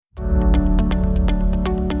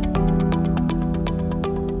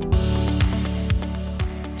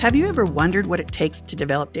Have you ever wondered what it takes to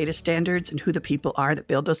develop data standards and who the people are that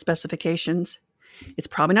build those specifications? It's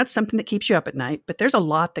probably not something that keeps you up at night, but there's a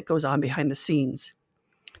lot that goes on behind the scenes.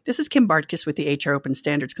 This is Kim Bartkus with the HR Open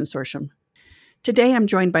Standards Consortium. Today I'm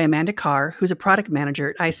joined by Amanda Carr, who's a product manager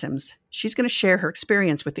at iCIMS. She's going to share her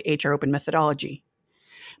experience with the HR Open methodology.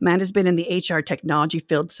 Amanda's been in the HR technology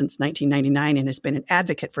field since 1999 and has been an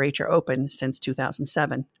advocate for HR Open since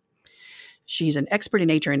 2007. She's an expert in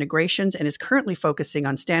HR integrations and is currently focusing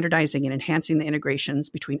on standardizing and enhancing the integrations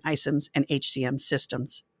between iCIMS and HCM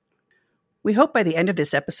systems. We hope by the end of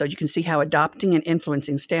this episode you can see how adopting and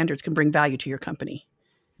influencing standards can bring value to your company.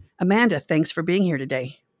 Amanda, thanks for being here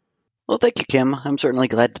today. Well, thank you, Kim. I'm certainly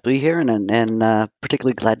glad to be here and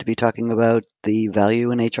particularly glad to be talking about the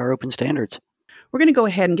value in HR Open Standards. We're going to go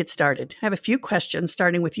ahead and get started. I have a few questions,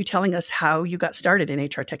 starting with you telling us how you got started in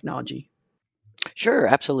HR technology. Sure,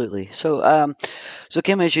 absolutely. So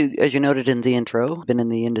Kim, as you noted in the intro, been in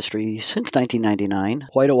the industry since 1999,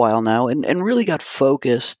 quite a while now, and really got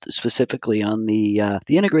focused specifically on the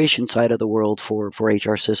integration side of the world for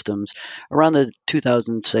HR systems around the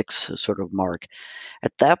 2006 sort of mark.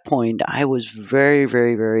 At that point, I was very,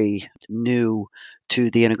 very, very new to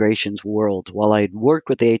the integrations world. While I'd worked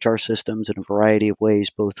with the HR systems in a variety of ways,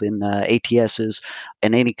 both in ATSs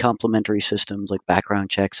and any complementary systems like background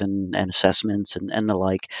checks and assessments and the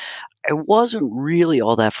like, I wasn't really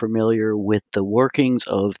all that familiar with the workings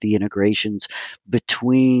of the integrations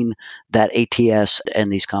between that ATS and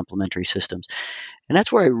these complementary systems. And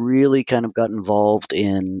that's where I really kind of got involved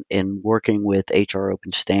in working with HR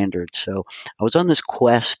Open Standards. So I was on this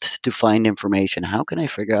quest to find information. How can I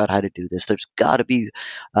figure out how to do this? There's got to be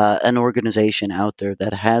an organization out there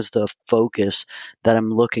that has the focus that I'm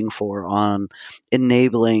looking for on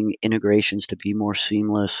enabling integrations to be more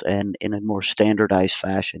seamless and in a more standardized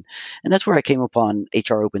fashion. And that's where I came upon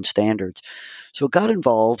HR Open Standards. So got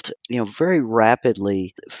involved, very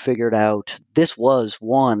rapidly figured out this was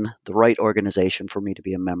one, the right organization for me to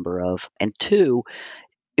be a member of, and two,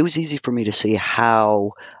 it was easy for me to see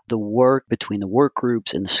how the work between the work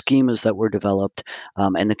groups and the schemas that were developed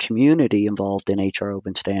and the community involved in HR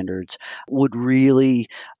Open Standards would really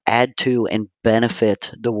add to and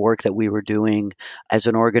benefit the work that we were doing as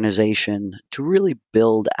an organization to really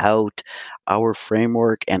build out our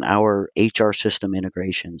framework and our HR system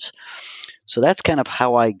integrations. So that's kind of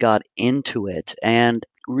how I got into it. And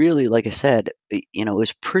really, like I said, it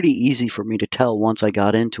was pretty easy for me to tell once I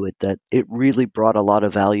got into it that it really brought a lot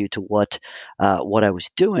of value to what I was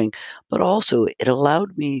doing, but also it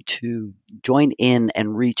allowed me to join in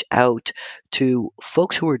and reach out to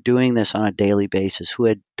folks who were doing this on a daily basis, who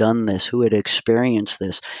had done this, who had experienced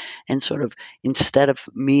this, and sort of instead of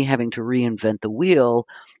me having to reinvent the wheel,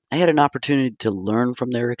 I had an opportunity to learn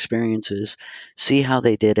from their experiences, see how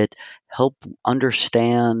they did it, help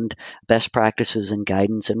understand best practices and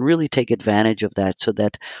guidance, and really take advantage of that so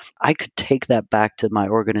that I could take that back to my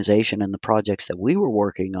organization and the projects that we were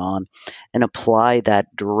working on and apply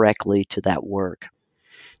that directly to that work.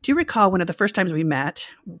 Do you recall one of the first times we met,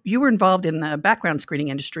 you were involved in the background screening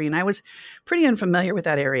industry, and I was pretty unfamiliar with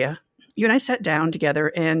that area. You and I sat down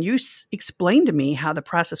together and you explained to me how the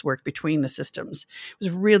process worked between the systems. It was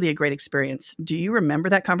really a great experience. Do you remember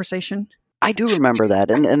that conversation? I do remember that,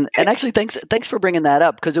 and actually, thanks for bringing that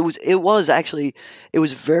up, because it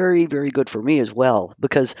was very, very good for me as well,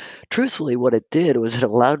 because truthfully what it did was it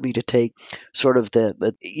allowed me to take sort of the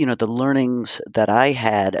learnings that I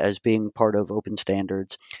had as being part of Open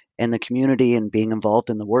Standards and the community and being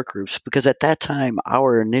involved in the work groups, because at that time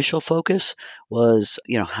our initial focus was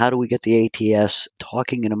how do we get the ATS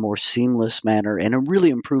talking in a more seamless manner and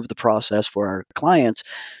really improve the process for our clients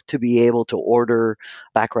to be able to order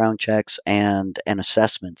background checks and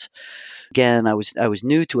assessments. Again, I was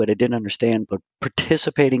new to it. I didn't understand, but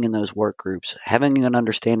participating in those work groups, having an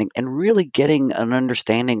understanding, and really getting an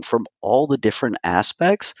understanding from all the different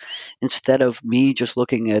aspects, instead of me just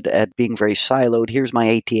looking at being very siloed. Here's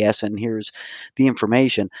my ATS and here's the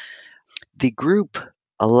information. The group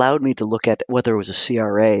allowed me to look at whether it was a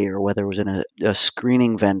CRA or whether it was a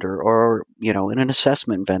screening vendor or in an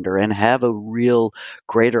assessment vendor, and have a real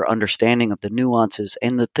greater understanding of the nuances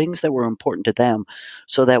and the things that were important to them,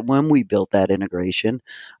 so that when we built that integration,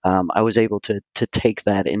 I was able to take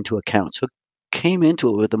that into account. So came into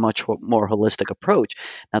it with a much more holistic approach.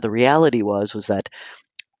 Now the reality was that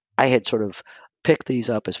I had sort of pick these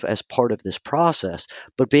up as part of this process,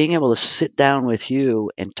 but being able to sit down with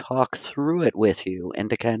you and talk through it with you and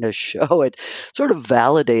to kind of show it sort of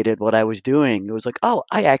validated what I was doing. It was like, oh,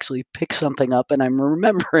 I actually picked something up and I'm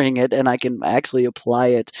remembering it and I can actually apply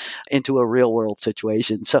it into a real world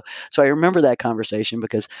situation. So I remember that conversation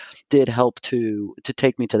because it did help to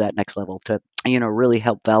take me to that next level, to really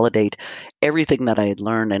help validate everything that I had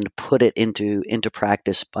learned and put it into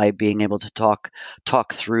practice by being able to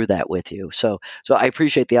talk through that with you. So I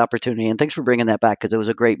appreciate the opportunity, and thanks for bringing that back because it was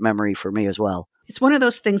a great memory for me as well. It's one of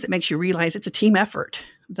those things that makes you realize it's a team effort,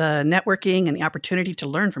 the networking and the opportunity to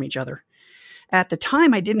learn from each other. At the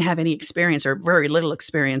time, I didn't have any experience or very little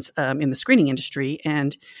experience in the screening industry.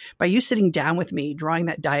 And by you sitting down with me, drawing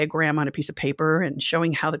that diagram on a piece of paper and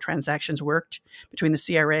showing how the transactions worked between the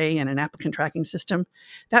CRA and an applicant tracking system,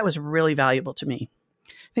 that was really valuable to me.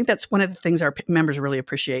 I think that's one of the things our members really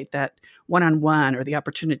appreciate, that one-on-one or the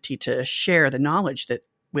opportunity to share the knowledge that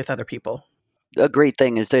with other people. A great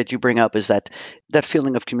thing is that you bring up is that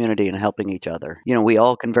feeling of community and helping each other. We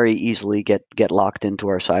all can very easily get locked into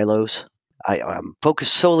our silos. I'm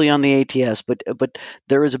focused solely on the ATS, but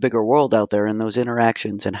there is a bigger world out there, and those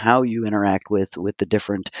interactions and how you interact with the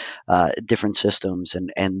different systems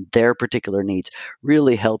and their particular needs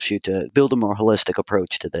really helps you to build a more holistic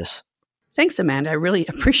approach to this. Thanks, Amanda. I really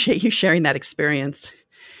appreciate you sharing that experience.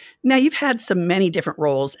 Now, you've had so many different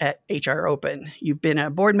roles at HR Open. You've been a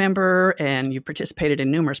board member and you've participated in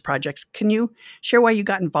numerous projects. Can you share why you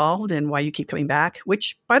got involved and why you keep coming back?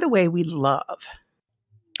 Which, by the way, we love.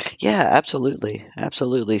 Yeah, absolutely.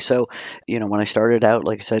 Absolutely. So, when I started out,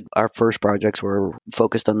 like I said, our first projects were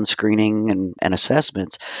focused on the screening and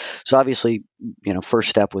assessments. So obviously, first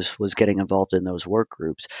step was getting involved in those work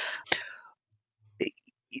groups.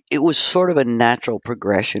 It was sort of a natural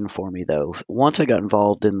progression for me, though. Once I got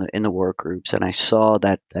involved in the work groups and I saw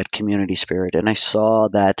that community spirit and I saw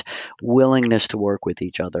that willingness to work with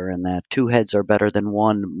each other and that two heads are better than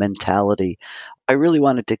one mentality, I really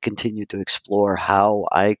wanted to continue to explore how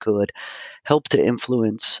I could help to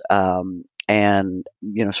influence and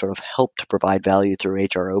sort of help to provide value through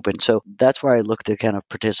HR Open. So that's where I look to kind of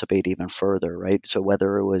participate even further, right? So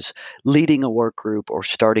whether it was leading a work group or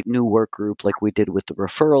starting a new work group like we did with the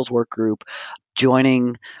referrals work group,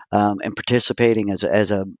 joining and participating as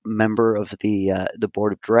a member of the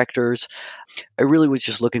board of directors, I really was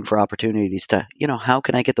just looking for opportunities to, how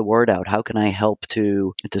can I get the word out? How can I help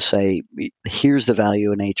to say, here's the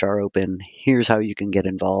value in HR Open. Here's how you can get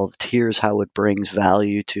involved. Here's how it brings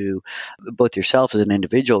value to both yourself as an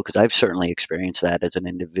individual, because I've certainly experienced that as an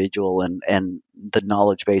individual and the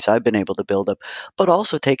knowledge base I've been able to build up, but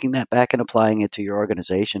also taking that back and applying it to your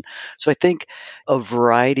organization. So I think a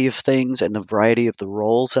variety of things and the variety of the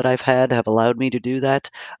roles that I've had have allowed me to do that.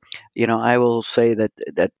 I will say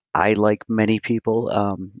that I, like many people,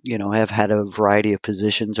 have had a variety of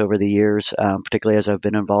positions over the years, particularly as I've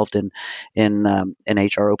been involved in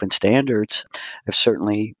HR Open Standards. I've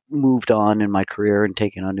certainly moved on in my career and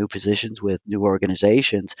taken on new positions with new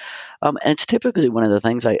organizations. And it's typically one of the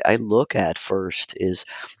things I look at first is,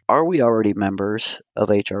 are we already members of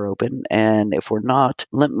HR Open? And if we're not,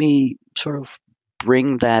 let me sort of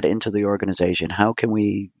bring that into the organization. How can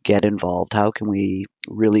we get involved? How can we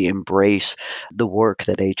really embrace the work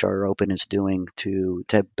that HR Open is doing to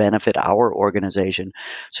benefit our organization?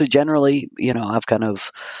 So generally, I've kind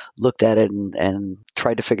of looked at it and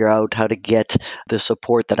tried to figure out how to get the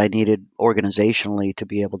support that I needed organizationally to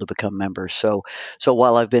be able to become members. So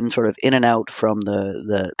while I've been sort of in and out from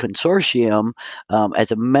the consortium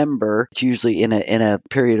as a member, it's usually in a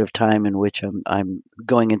period of time in which I'm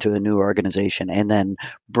going into a new organization and then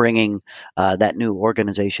bringing that new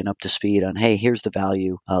organization up to speed on, hey, here's the value.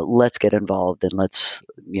 Let's get involved and let's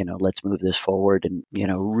move this forward and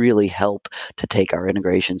really help to take our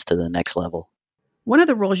integrations to the next level. One of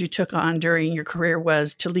the roles you took on during your career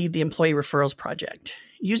was to lead the Employee Referrals Project.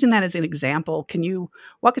 Using that as an example, can you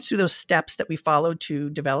walk us through those steps that we followed to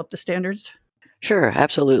develop the standards? Sure,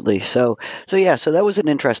 absolutely. So that was an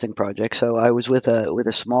interesting project. So I was with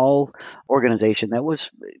a small organization that was,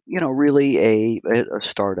 really a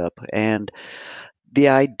startup, and the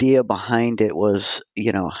idea behind it was,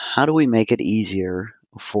 how do we make it easier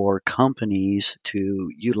for companies to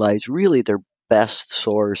utilize really their best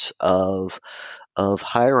source of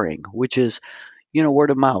hiring, which is, word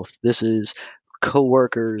of mouth. This is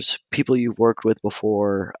coworkers, people you've worked with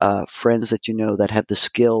before, friends that that have the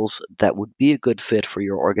skills that would be a good fit for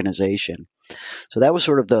your organization. So that was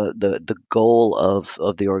sort of the goal of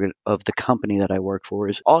the company that I worked for,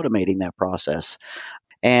 is automating that process.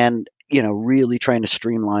 And really trying to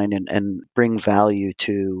streamline and bring value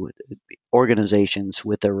to organizations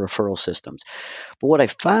with their referral systems. But what I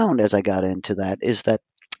found as I got into that is that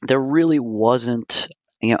there really wasn't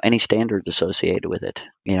any standards associated with it.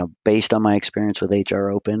 Based on my experience with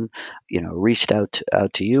HR Open, reached out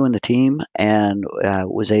to you and the team, and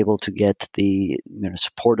was able to get the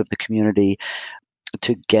support of the community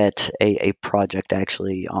to get a project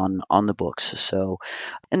actually on the books. So,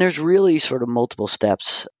 and there's really sort of multiple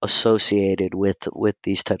steps associated with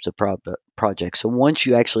these types of projects. So once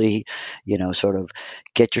you actually sort of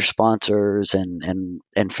get your sponsors and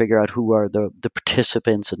figure out who are the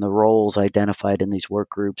participants and the roles identified in these work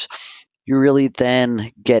groups, you really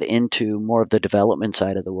then get into more of the development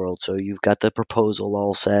side of the world. So you've got the proposal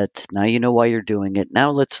all set. Now you know why you're doing it.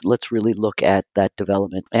 Now let's really look at that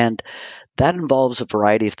development. And that involves a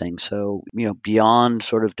variety of things. So, beyond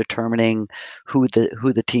sort of determining who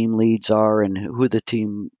the team leads are and who the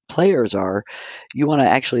team players are, you want to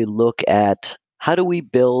actually look at how do we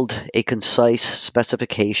build a concise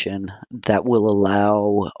specification that will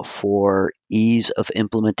allow for ease of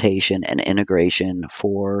implementation and integration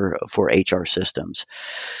for HR systems.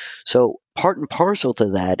 So part and parcel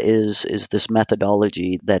to that is this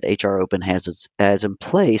methodology that HR Open has in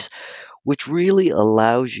place, which really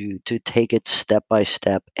allows you to take it step by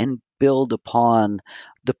step and build upon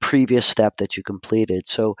the previous step that you completed.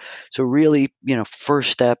 So really,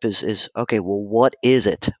 first step is okay. Well, what is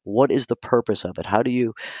it? What is the purpose of it? How do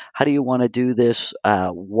you want to do this?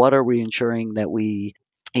 What are we ensuring that we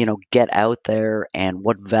get out there, and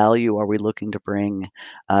what value are we looking to bring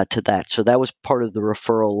to that? So that was part of the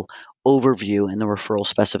referral overview and the referral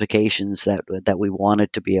specifications that we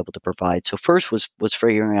wanted to be able to provide. So first was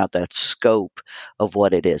figuring out that scope of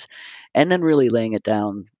what it is, and then really laying it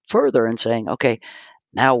down further and saying, okay,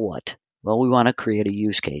 now what? Well, we want to create a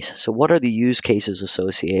use case. So what are the use cases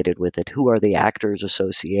associated with it? Who are the actors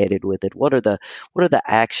associated with it? What are the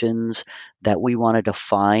actions that we want to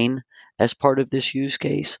define as part of this use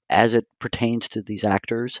case as it pertains to these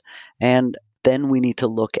actors? And then we need to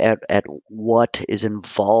look at what is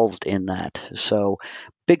involved in that. So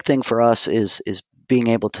big thing for us is being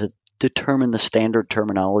able to determine the standard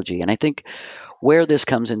terminology. And I think where this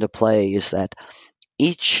comes into play is that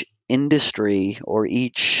each industry or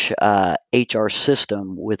each HR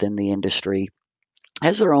system within the industry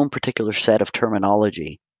has their own particular set of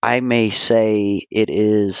terminology. I may say it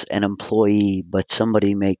is an employee, but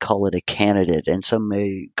somebody may call it a candidate, and some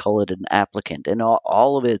may call it an applicant. And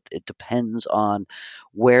all of it depends on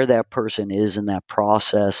where that person is in that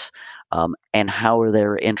process, and how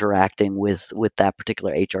they're interacting with that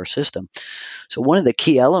particular HR system. So one of the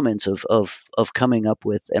key elements of coming up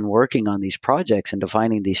with and working on these projects and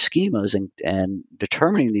defining these schemas and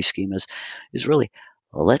determining these schemas is really,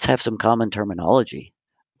 well, let's have some common terminology.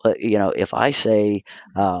 If I say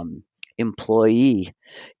employee,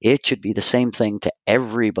 it should be the same thing to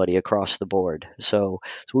everybody across the board. So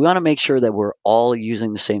we want to make sure that we're all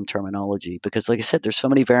using the same terminology, because, like I said, there's so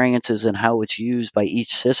many variances in how it's used by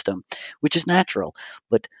each system, which is natural.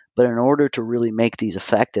 But in order to really make these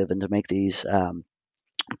effective and to make these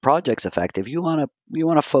projects effective, you want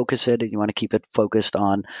to focus it, and you want to keep it focused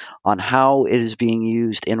on how it is being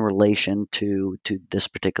used in relation to this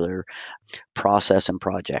particular process and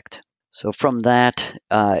project. So from that,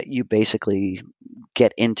 you basically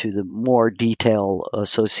get into the more detail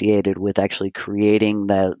associated with actually creating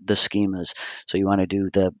the schemas. So you want to do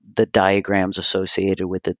the diagrams associated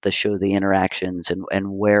with it that show the interactions and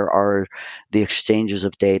where are the exchanges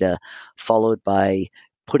of data, followed by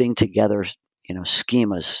putting together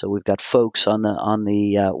schemas. So we've got folks on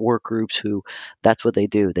the work groups who that's what they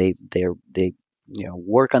do. They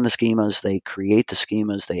work on the schemas, they create the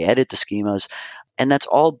schemas, they edit the schemas, and that's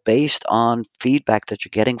all based on feedback that you're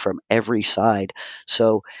getting from every side.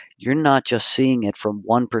 So you're not just seeing it from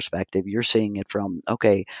one perspective, you're seeing it from,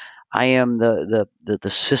 okay, I am the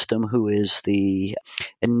system who is the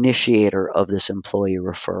initiator of this employee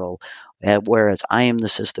referral, whereas I am the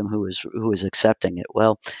system who is accepting it.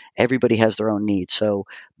 Well, everybody has their own needs, so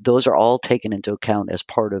those are all taken into account as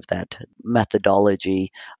part of that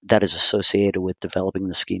methodology that is associated with developing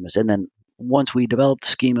the schemas. And then once we develop the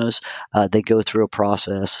schemas, they go through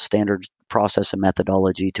a standard process and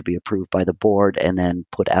methodology to be approved by the board, and then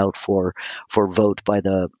put out for vote by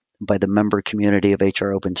the member community of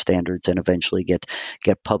HR Open standards, and eventually get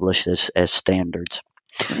published as standards.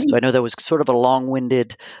 Great. So I know that was sort of a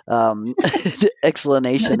long-winded That's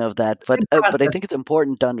explanation of that, a good but I process. think it's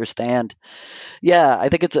important to understand. Yeah, I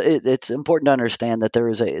think it's important to understand that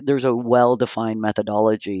there's a well-defined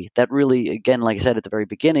methodology that really, again, like I said at the very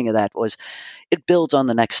beginning of that, was it builds on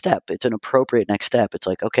the next step. It's an appropriate next step. It's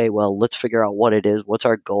like, okay, well, let's figure out what it is. What's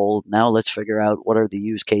our goal? Now let's figure out what are the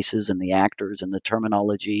use cases and the actors and the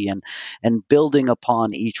terminology, and building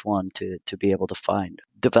upon each one to be able to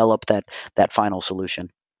develop that final solution.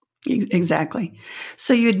 Exactly.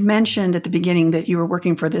 So you had mentioned at the beginning that you were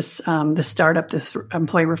working for this startup, this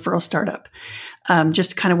employee referral startup.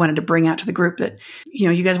 Just kind of wanted to bring out to the group that,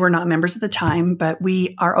 you guys were not members at the time, but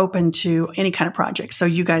we are open to any kind of project. So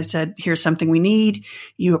you guys said, here's something we need.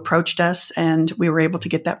 You approached us and we were able to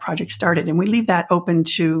get that project started. And we leave that open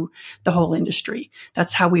to the whole industry.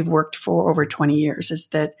 That's how we've worked for over 20 years, is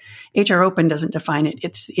that HR Open doesn't define it.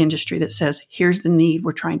 It's the industry that says, here's the need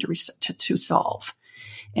we're trying to solve.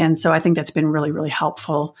 And so I think that's been really, really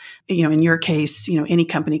helpful. In your case, any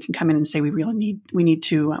company can come in and say, we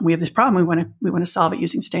have this problem. We want to solve it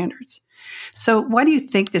using standards. So why do you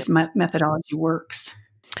think this methodology works?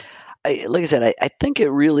 Like I said, I think it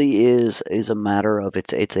really is a matter of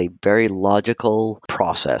it's a very logical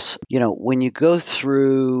process. When you go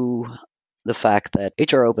through the fact that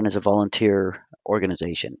HR Open is a volunteer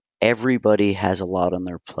organization, everybody has a lot on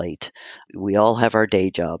their plate. We all have our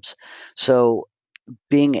day jobs. So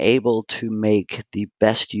being able to make the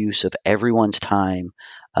best use of everyone's time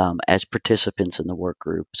as participants in the work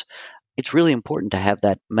groups, it's really important to have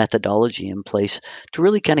that methodology in place to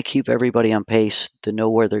really kind of keep everybody on pace, to know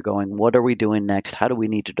where they're going. What are we doing next? How do we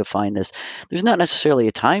need to define this? There's not necessarily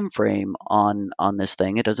a time frame on this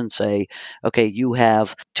thing. It doesn't say, okay, you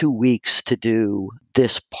have 2 weeks to do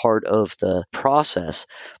this part of the process.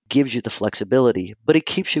 Gives you the flexibility, but it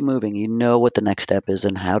keeps you moving. You know what the next step is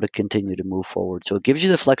and how to continue to move forward. So it gives you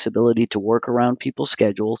the flexibility to work around people's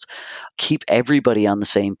schedules, keep everybody on the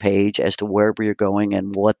same page as to where we're going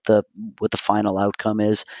and what the final outcome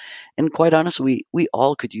is. And quite honestly, we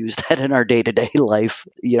all could use that in our day-to-day life.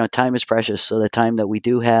 Time is precious, so the time that we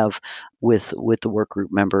do have with the work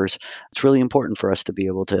group members, it's really important for us to be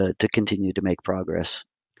able to continue to make progress.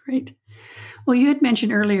 Great. Well, you had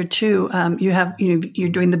mentioned earlier too, you're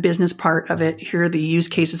doing the business part of it. Here are the use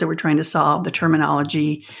cases that we're trying to solve, the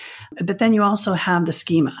terminology, but then you also have the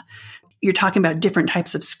schema. You're talking about different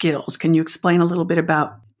types of skills. Can you explain a little bit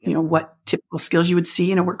about, what typical skills you would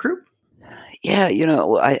see in a work group? Yeah,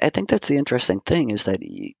 I think that's the interesting thing, is that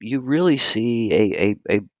you really see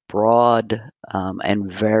a broad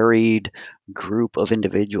and varied group of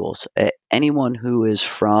individuals. Anyone who is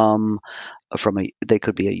they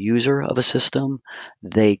could be a user of a system,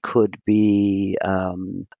 they could be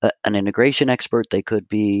an integration expert, they could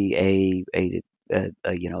be a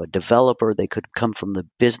developer, they could come from the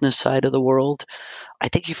business side of the world. I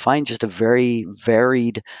think you find just a very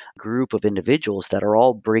varied group of individuals that are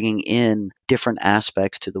all bringing in different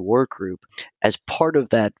aspects to the work group. As part of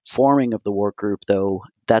that forming of the work group, though,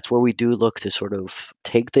 that's where we do look to sort of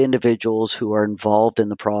take the individuals who are involved in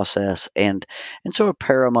the process and sort of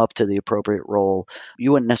pair them up to the appropriate role.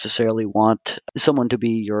 You wouldn't necessarily want someone to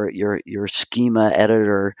be your schema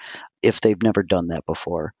editor if they've never done that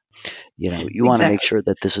before. You want to make Exactly. sure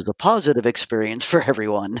that this is a positive experience for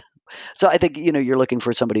everyone. So I think, you're looking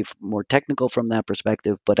for somebody more technical from that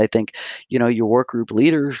perspective, but I think, your work group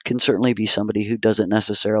leader can certainly be somebody who doesn't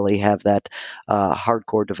necessarily have that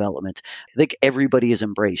hardcore development. I think everybody is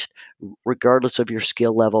embraced, regardless of your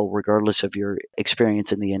skill level, regardless of your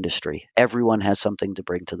experience in the industry. Everyone has something to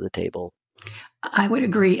bring to the table. I would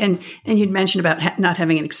agree. And you'd mentioned about not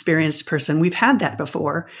having an experienced person. We've had that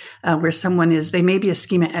before, where they may be a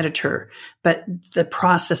schema editor, but the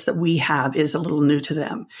process that we have is a little new to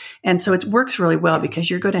them. And so it works really well because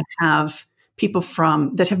you're going to have people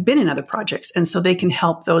that have been in other projects. And so they can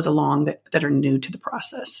help those along that are new to the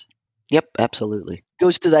process. Yep, absolutely.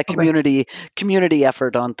 Goes to that Okay. community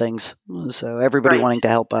effort on things. So everybody Right. wanting to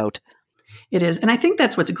help out. It is. And I think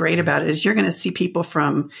that's what's great about it is you're going to see people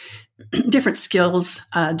from different skills,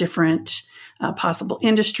 different possible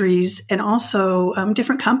industries, and also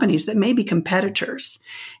different companies that may be competitors.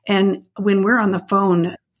 And when we're on the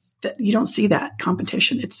phone, you don't see that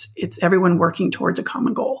competition. It's everyone working towards a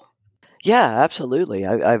common goal. Yeah, absolutely.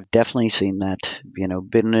 I've definitely seen that.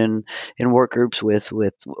 Been in work groups with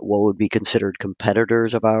what would be considered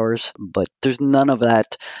competitors of ours, but there's none of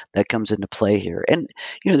that comes into play here. And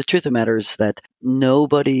the truth of the matter is that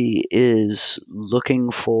nobody is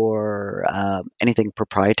looking for anything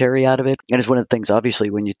proprietary out of it. And it's one of the things,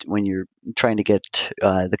 obviously, when you're trying to get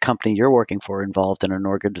the company you're working for involved in an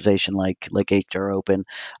organization like HR Open.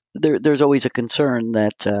 there's always a concern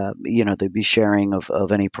that there'd be sharing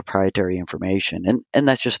of any proprietary information, and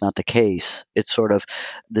that's just not the case. It's sort of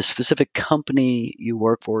the specific company you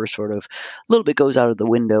work for sort of a little bit goes out of the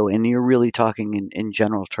window, and you're really talking in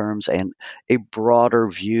general terms and a broader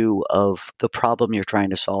view of the problem you're trying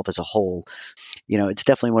to solve as a whole. It's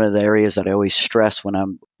definitely one of the areas that I always stress when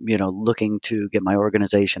I'm, looking to get my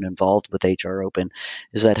organization involved with HR Open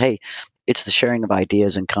is that, hey, it's the sharing of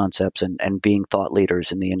ideas and concepts and being thought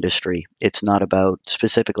leaders in the industry. It's not about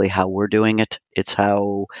specifically how we're doing it. It's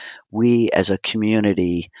how we as a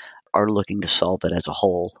community are looking to solve it as a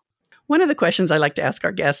whole. One of the questions I like to ask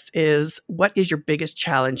our guests is, what is your biggest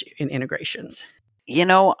challenge in integrations?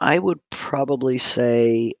 I would probably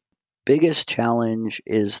say biggest challenge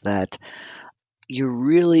is that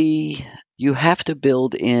you have to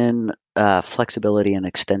build in flexibility and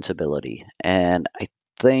extensibility. And I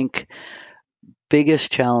think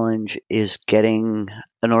biggest challenge is getting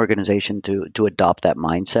an organization to adopt that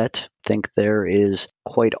mindset. I think there is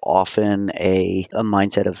quite often a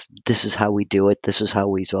mindset of this is how we do it, this is how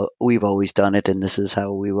we've always done it, and this is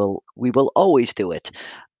how we will always do it.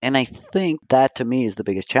 And I think that to me is the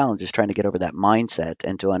biggest challenge, is trying to get over that mindset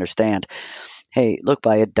and to understand, hey, look,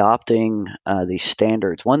 by adopting these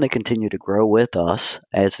standards, one, they continue to grow with us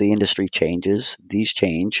as the industry changes. These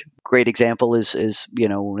change. Great example is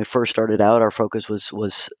when we first started out, our focus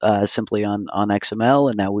was simply on XML,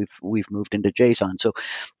 and now we've moved into JSON. So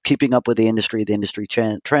keeping up with the industry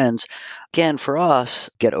trends, again, for us,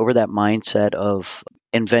 get over that mindset of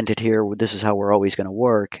invented here, this is how we're always going to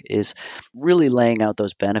work, is really laying out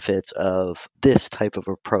those benefits of this type of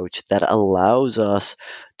approach that allows us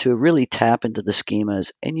to really tap into the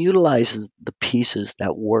schemas and utilize the pieces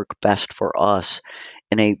that work best for us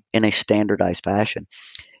in a standardized fashion.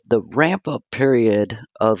 The ramp up period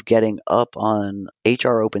of getting up on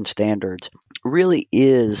HR Open standards really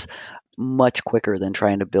is much quicker than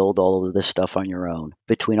trying to build all of this stuff on your own.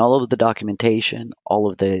 Between all of the documentation,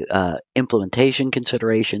 all of the implementation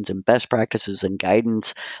considerations and best practices and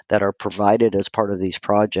guidance that are provided as part of these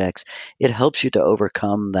projects, it helps you to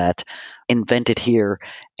overcome that invent it here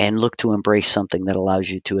and look to embrace something that allows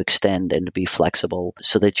you to extend and to be flexible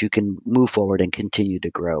so that you can move forward and continue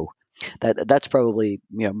to grow. That's probably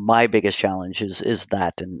my biggest challenge is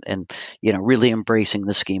that and really embracing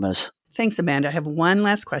the schemas. Thanks, Amanda. I have one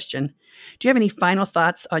last question. Do you have any final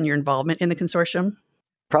thoughts on your involvement in the consortium?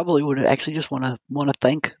 Probably would actually just want to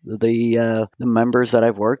thank the members that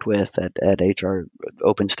I've worked with at HR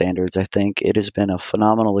Open Standards. I think it has been a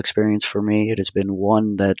phenomenal experience for me. It has been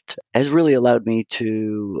one that has really allowed me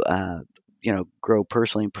to grow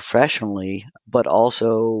personally and professionally, but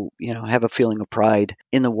also have a feeling of pride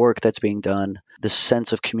in the work that's being done, the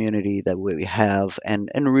sense of community that we have,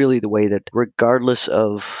 and really the way that regardless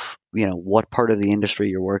of what part of the industry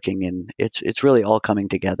you're working in, it's really all coming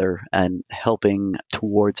together and helping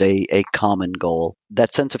towards a common goal.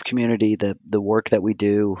 That sense of community, the work that we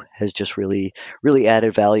do has just really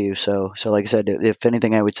added value. So like I said, if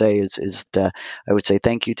anything I would say is I would say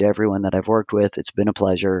thank you to everyone that I've worked with. It's been a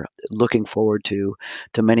pleasure. Looking forward to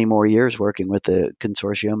many more years working with the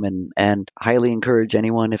consortium, and highly encourage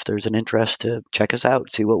anyone, if there's an interest, to check us out,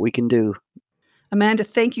 see what we can do. Amanda,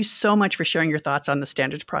 thank you so much for sharing your thoughts on the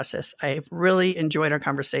standards process. I've really enjoyed our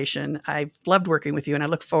conversation. I've loved working with you, and I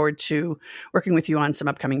look forward to working with you on some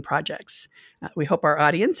upcoming projects. We hope our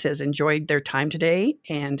audience has enjoyed their time today,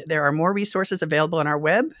 and there are more resources available on our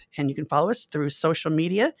web, and you can follow us through social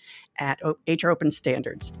media at HR Open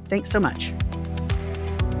Standards. Thanks so much.